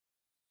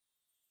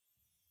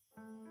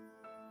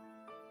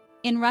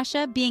In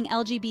Russia, being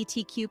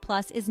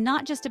LGBTQ+ is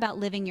not just about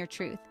living your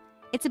truth.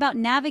 It's about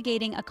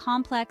navigating a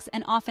complex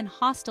and often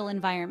hostile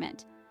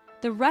environment.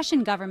 The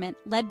Russian government,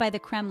 led by the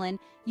Kremlin,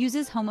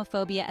 uses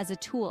homophobia as a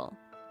tool.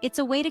 It's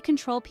a way to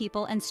control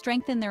people and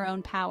strengthen their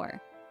own power.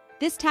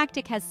 This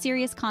tactic has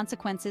serious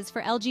consequences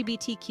for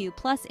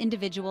LGBTQ+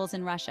 individuals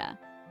in Russia.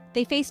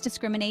 They face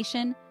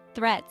discrimination,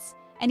 threats,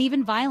 and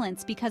even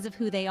violence because of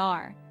who they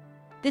are.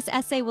 This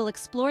essay will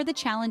explore the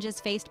challenges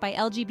faced by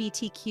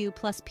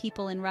LGBTQ+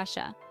 people in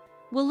Russia.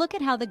 We'll look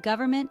at how the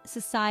government,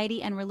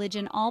 society, and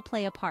religion all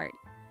play a part.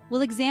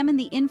 We'll examine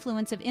the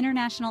influence of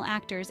international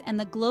actors and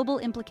the global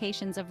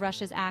implications of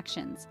Russia's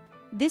actions.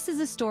 This is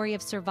a story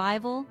of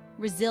survival,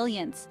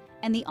 resilience,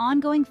 and the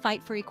ongoing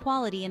fight for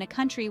equality in a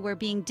country where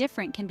being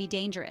different can be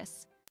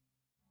dangerous.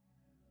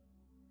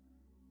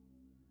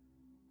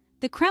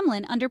 The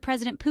Kremlin, under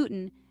President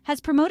Putin,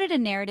 has promoted a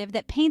narrative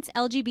that paints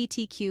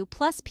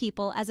LGBTQ+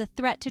 people as a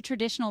threat to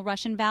traditional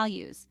Russian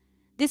values.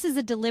 This is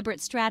a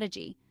deliberate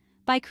strategy.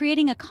 By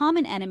creating a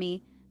common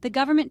enemy, the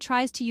government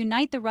tries to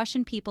unite the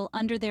Russian people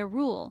under their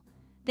rule.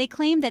 They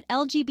claim that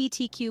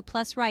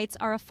LGBTQ+ rights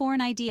are a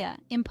foreign idea,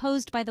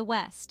 imposed by the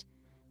West.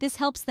 This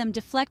helps them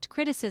deflect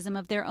criticism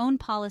of their own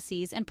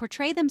policies and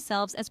portray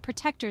themselves as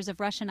protectors of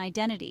Russian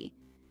identity.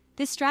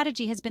 This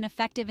strategy has been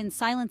effective in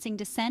silencing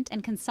dissent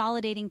and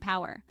consolidating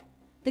power.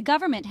 The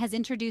government has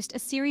introduced a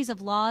series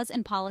of laws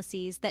and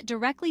policies that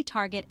directly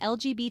target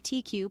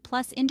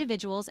LGBTQ+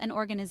 individuals and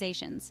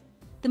organizations.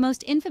 The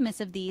most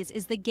infamous of these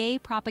is the Gay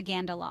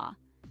Propaganda Law.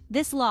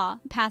 This law,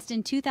 passed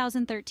in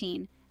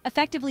 2013,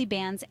 effectively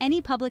bans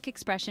any public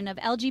expression of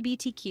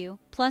LGBTQ+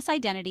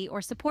 identity or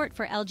support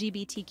for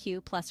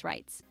LGBTQ+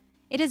 rights.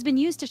 It has been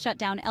used to shut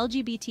down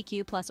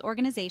LGBTQ+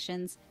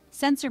 organizations,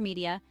 censor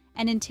media,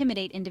 and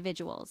intimidate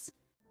individuals.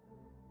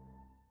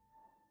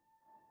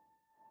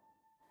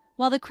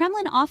 While the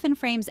Kremlin often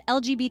frames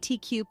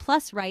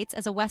LGBTQ+ rights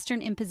as a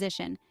Western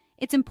imposition,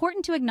 it's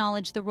important to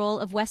acknowledge the role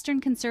of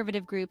Western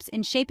conservative groups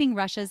in shaping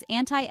Russia's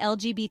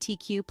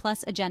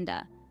anti-LGBTQ+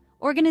 agenda.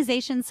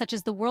 Organizations such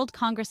as the World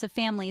Congress of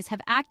Families have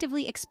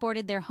actively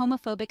exported their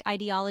homophobic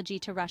ideology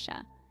to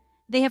Russia.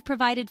 They have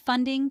provided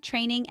funding,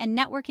 training, and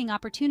networking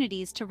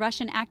opportunities to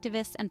Russian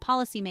activists and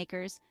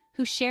policymakers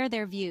who share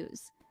their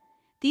views.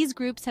 These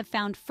groups have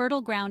found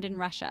fertile ground in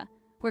Russia,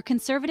 where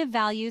conservative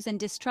values and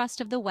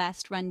distrust of the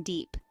West run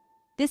deep.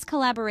 This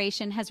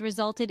collaboration has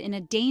resulted in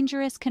a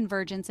dangerous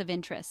convergence of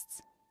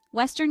interests.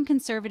 Western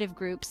conservative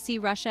groups see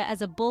Russia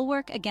as a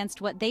bulwark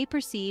against what they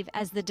perceive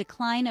as the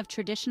decline of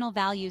traditional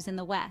values in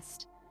the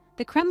West.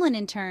 The Kremlin,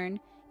 in turn,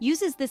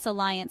 uses this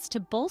alliance to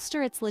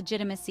bolster its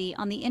legitimacy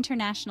on the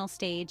international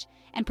stage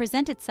and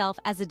present itself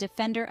as a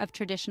defender of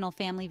traditional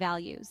family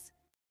values.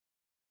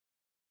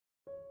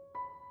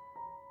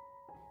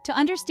 To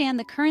understand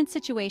the current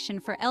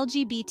situation for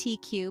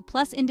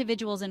LGBTQ+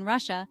 individuals in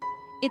Russia,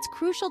 it's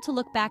crucial to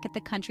look back at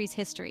the country's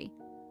history.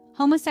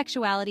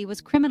 Homosexuality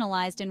was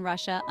criminalized in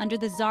Russia under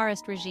the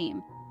Tsarist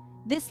regime.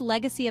 This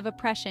legacy of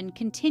oppression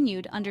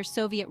continued under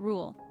Soviet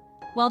rule.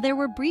 While there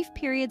were brief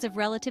periods of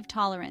relative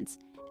tolerance,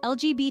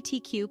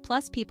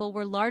 LGBTQ+ people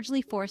were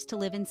largely forced to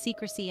live in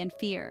secrecy and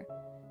fear.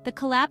 The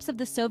collapse of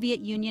the Soviet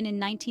Union in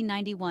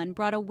 1991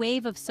 brought a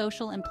wave of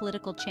social and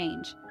political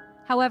change.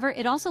 However,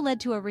 it also led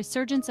to a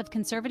resurgence of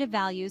conservative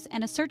values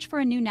and a search for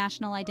a new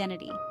national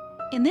identity.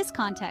 In this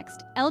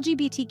context,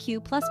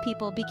 LGBTQ+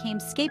 people became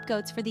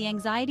scapegoats for the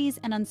anxieties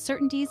and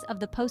uncertainties of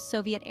the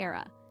post-Soviet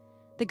era.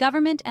 The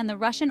government and the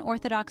Russian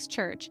Orthodox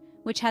Church,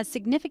 which has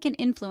significant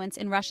influence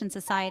in Russian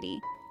society,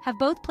 have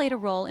both played a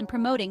role in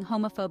promoting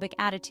homophobic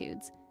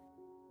attitudes.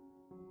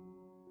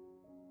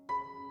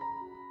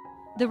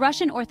 The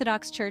Russian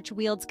Orthodox Church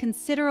wields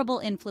considerable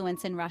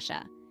influence in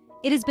Russia.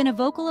 It has been a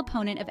vocal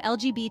opponent of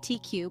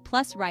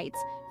LGBTQ+ rights,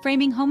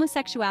 framing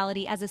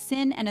homosexuality as a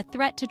sin and a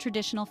threat to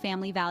traditional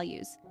family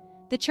values.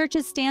 The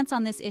Church's stance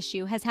on this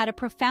issue has had a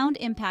profound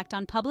impact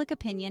on public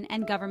opinion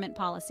and government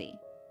policy.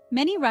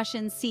 Many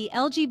Russians see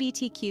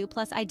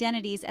LGBTQ+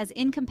 identities as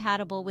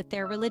incompatible with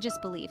their religious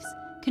beliefs,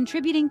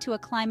 contributing to a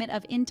climate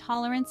of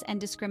intolerance and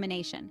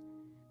discrimination.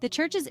 The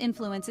Church's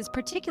influence is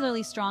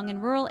particularly strong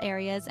in rural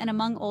areas and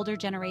among older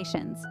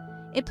generations.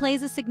 It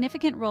plays a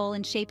significant role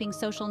in shaping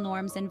social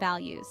norms and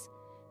values.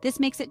 This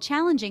makes it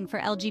challenging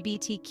for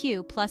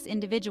LGBTQ+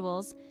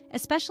 individuals,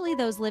 especially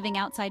those living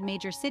outside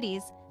major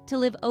cities, to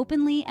live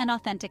openly and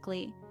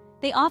authentically.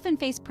 They often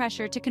face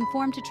pressure to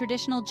conform to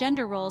traditional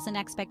gender roles and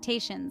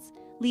expectations,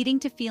 leading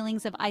to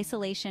feelings of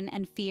isolation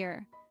and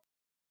fear.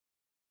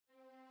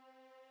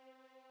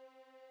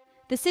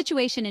 The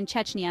situation in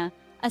Chechnya,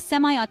 a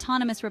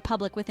semi-autonomous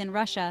republic within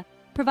Russia,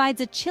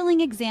 provides a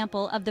chilling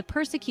example of the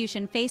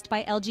persecution faced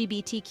by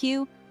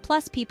LGBTQ+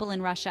 people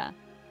in Russia.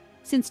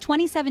 Since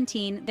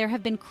 2017, there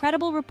have been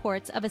credible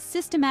reports of a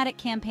systematic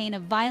campaign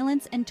of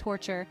violence and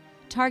torture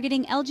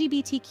targeting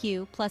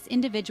LGBTQ+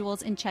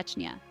 individuals in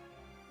Chechnya.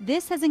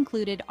 This has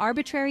included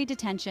arbitrary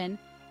detention,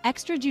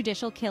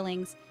 extrajudicial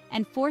killings,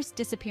 and forced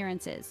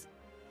disappearances.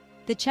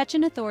 The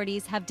Chechen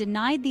authorities have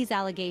denied these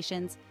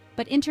allegations,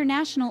 but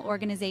international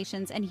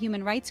organizations and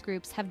human rights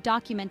groups have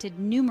documented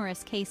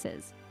numerous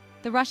cases.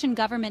 The Russian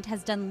government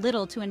has done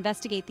little to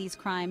investigate these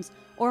crimes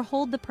or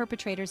hold the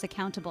perpetrators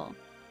accountable.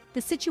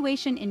 The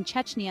situation in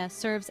Chechnya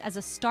serves as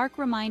a stark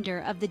reminder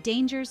of the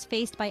dangers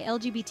faced by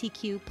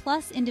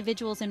LGBTQ+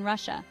 individuals in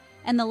Russia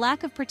and the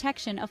lack of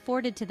protection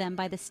afforded to them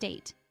by the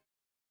state.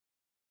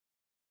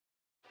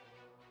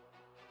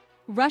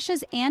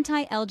 Russia's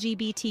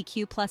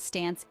anti-LGBTQ+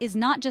 stance is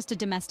not just a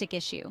domestic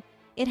issue.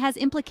 It has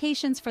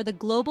implications for the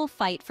global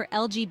fight for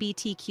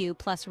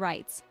LGBTQ+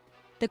 rights.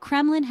 The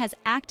Kremlin has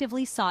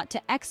actively sought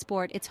to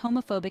export its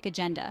homophobic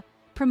agenda,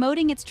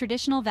 promoting its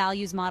traditional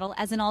values model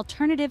as an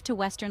alternative to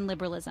Western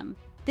liberalism.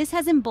 This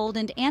has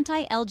emboldened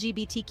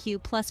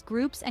anti-LGBTQ+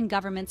 groups and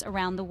governments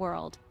around the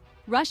world.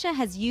 Russia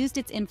has used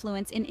its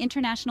influence in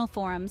international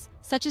forums,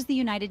 such as the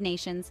United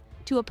Nations,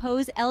 to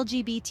oppose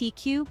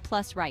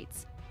LGBTQ+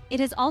 rights.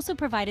 It has also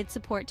provided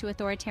support to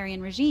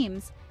authoritarian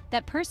regimes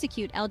that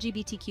persecute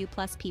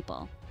LGBTQ+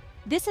 people.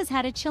 This has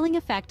had a chilling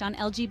effect on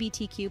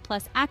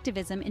LGBTQ+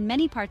 activism in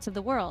many parts of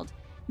the world,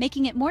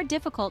 making it more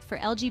difficult for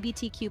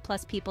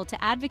LGBTQ+ people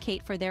to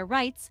advocate for their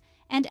rights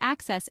and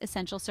access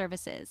essential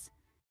services.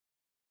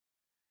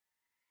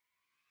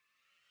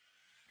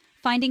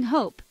 Finding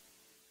hope: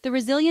 the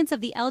resilience of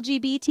the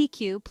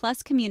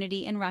LGBTQ+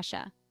 community in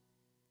Russia.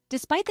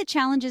 Despite the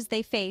challenges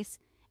they face,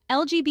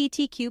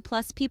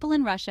 LGBTQ+ people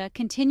in Russia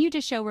continue to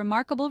show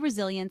remarkable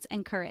resilience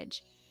and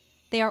courage.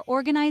 They are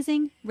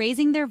organizing,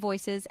 raising their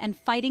voices, and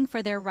fighting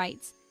for their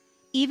rights,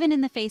 even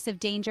in the face of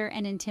danger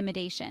and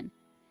intimidation.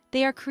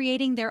 They are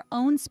creating their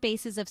own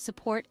spaces of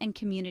support and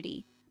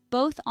community,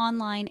 both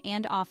online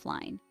and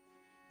offline.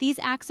 These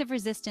acts of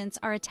resistance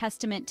are a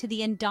testament to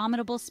the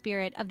indomitable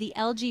spirit of the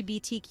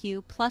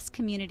LGBTQ+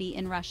 community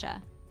in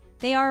Russia.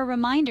 They are a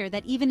reminder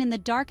that even in the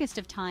darkest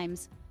of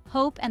times,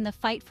 hope and the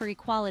fight for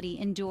equality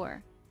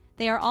endure.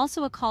 They are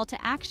also a call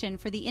to action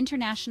for the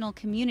international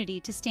community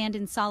to stand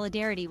in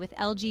solidarity with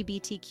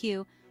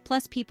LGBTQ+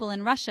 people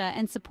in Russia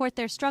and support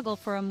their struggle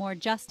for a more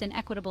just and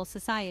equitable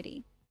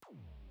society.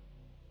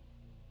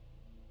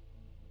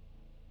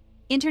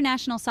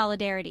 International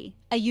solidarity,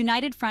 a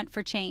united front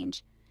for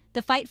change.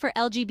 The fight for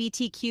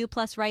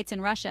LGBTQ+ rights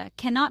in Russia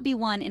cannot be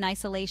won in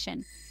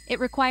isolation.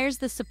 It requires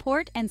the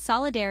support and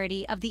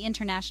solidarity of the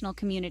international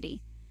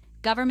community.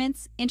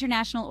 Governments,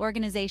 international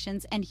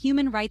organizations, and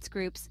human rights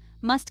groups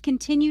must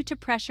continue to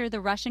pressure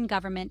the Russian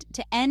government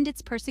to end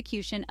its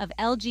persecution of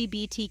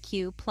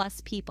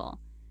LGBTQ+ people.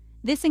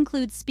 This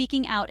includes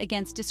speaking out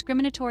against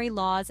discriminatory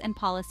laws and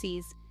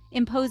policies,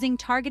 imposing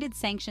targeted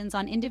sanctions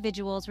on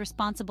individuals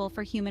responsible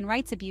for human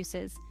rights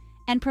abuses,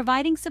 and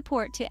providing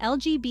support to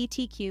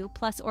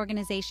LGBTQ+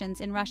 organizations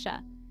in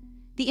Russia.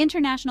 The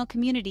international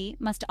community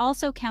must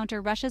also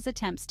counter Russia's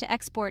attempts to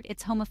export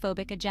its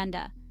homophobic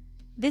agenda.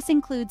 This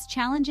includes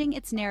challenging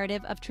its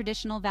narrative of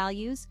traditional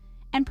values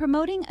and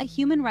promoting a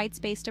human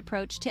rights-based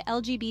approach to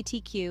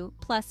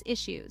LGBTQ+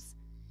 issues.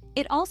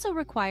 It also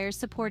requires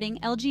supporting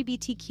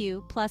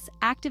LGBTQ+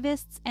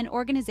 activists and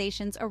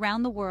organizations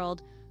around the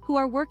world who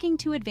are working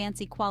to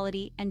advance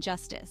equality and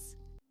justice.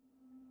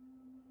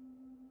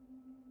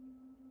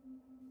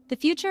 The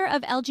future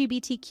of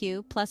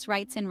LGBTQ+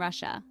 rights in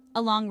Russia,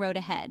 a long road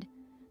ahead.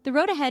 The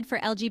road ahead for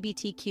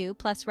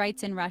LGBTQ+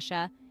 rights in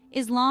Russia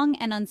is long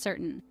and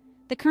uncertain.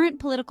 The current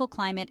political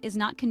climate is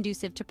not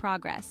conducive to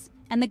progress,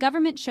 and the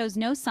government shows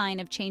no sign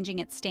of changing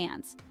its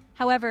stance.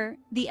 However,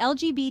 the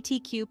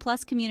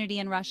LGBTQ+ community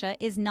in Russia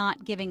is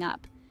not giving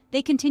up.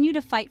 They continue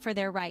to fight for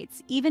their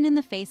rights, even in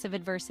the face of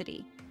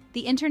adversity.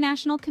 The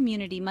international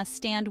community must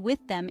stand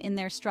with them in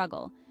their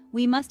struggle.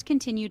 We must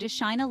continue to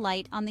shine a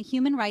light on the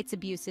human rights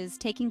abuses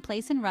taking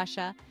place in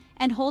Russia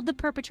and hold the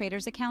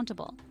perpetrators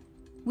accountable.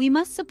 We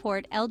must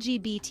support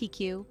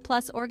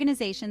LGBTQ+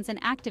 organizations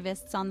and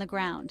activists on the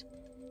ground.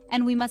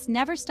 And we must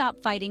never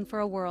stop fighting for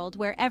a world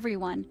where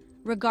everyone,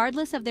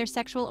 regardless of their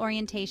sexual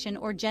orientation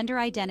or gender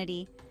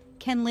identity,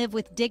 can live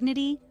with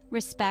dignity,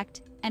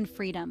 respect, and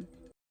freedom.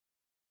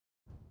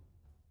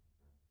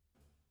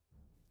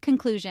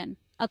 Conclusion: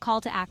 a call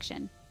to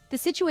action. The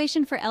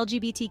situation for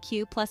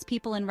LGBTQ+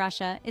 people in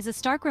Russia is a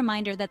stark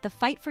reminder that the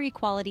fight for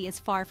equality is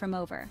far from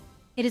over.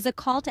 It is a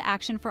call to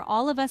action for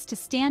all of us to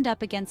stand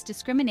up against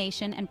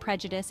discrimination and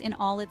prejudice in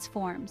all its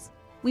forms.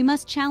 We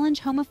must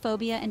challenge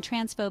homophobia and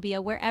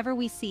transphobia wherever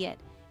we see it,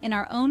 in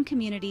our own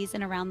communities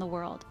and around the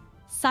world.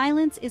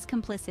 Silence is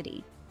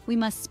complicity. We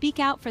must speak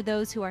out for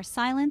those who are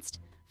silenced,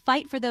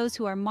 fight for those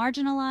who are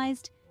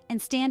marginalized,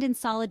 and stand in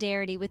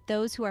solidarity with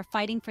those who are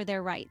fighting for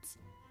their rights.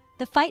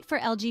 The fight for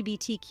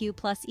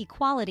LGBTQ+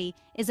 equality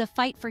is a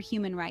fight for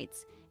human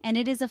rights, and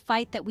it is a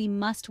fight that we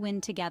must win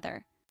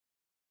together.